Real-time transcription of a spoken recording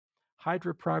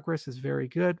Hydra progress is very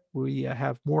good. We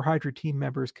have more Hydra team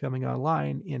members coming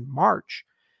online in March,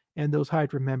 and those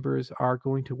Hydra members are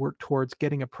going to work towards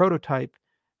getting a prototype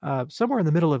somewhere in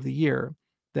the middle of the year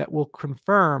that will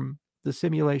confirm the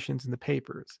simulations and the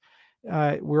papers.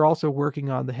 We're also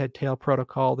working on the head-tail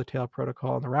protocol, the tail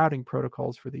protocol, and the routing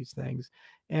protocols for these things.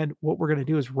 And what we're going to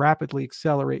do is rapidly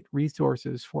accelerate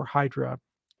resources for Hydra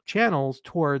channels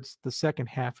towards the second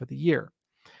half of the year.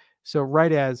 So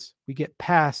right as we get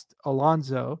past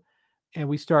Alonso and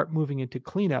we start moving into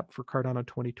cleanup for Cardano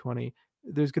 2020,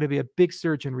 there's going to be a big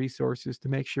surge in resources to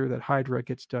make sure that Hydra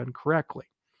gets done correctly.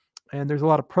 And there's a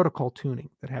lot of protocol tuning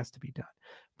that has to be done.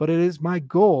 But it is my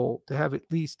goal to have at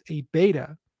least a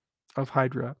beta of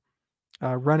Hydra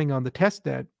running on the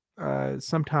testnet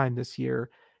sometime this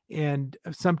year and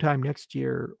sometime next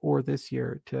year or this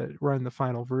year to run the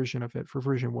final version of it for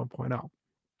version 1.0.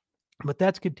 But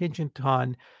that's contingent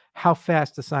on how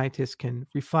fast the scientists can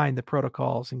refine the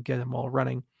protocols and get them all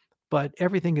running. But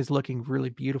everything is looking really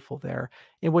beautiful there.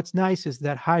 And what's nice is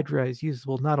that Hydra is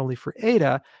usable not only for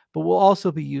ADA, but will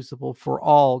also be usable for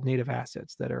all native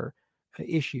assets that are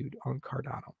issued on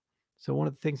Cardano. So one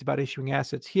of the things about issuing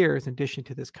assets here is in addition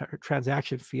to this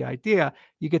transaction fee idea,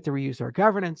 you get to reuse our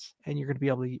governance and you're going to be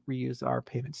able to reuse our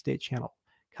payment state channel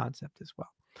concept as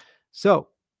well. So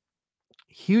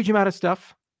huge amount of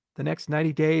stuff. The next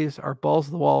 90 days are balls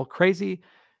of the wall crazy.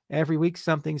 Every week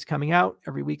something's coming out.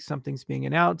 Every week something's being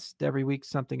announced. Every week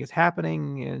something is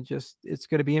happening, and just it's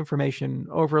going to be information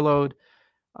overload.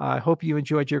 I hope you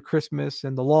enjoyed your Christmas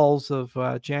and the lulls of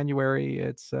January.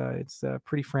 It's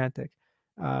pretty frantic,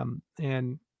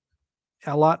 and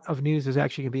a lot of news is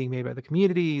actually being made by the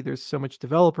community. There's so much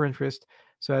developer interest.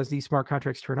 So as these smart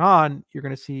contracts turn on, you're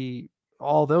going to see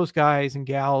all those guys and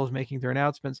gals making their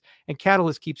announcements, and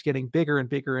Catalyst keeps getting bigger and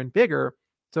bigger and bigger.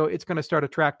 So it's going to start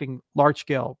attracting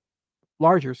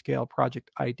larger scale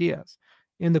project ideas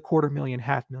in the $250,000,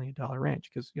 $500,000 range,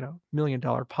 because $1 million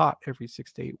pot every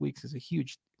 6 to 8 weeks is a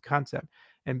huge concept,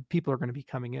 and people are going to be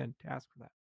coming in to ask for that.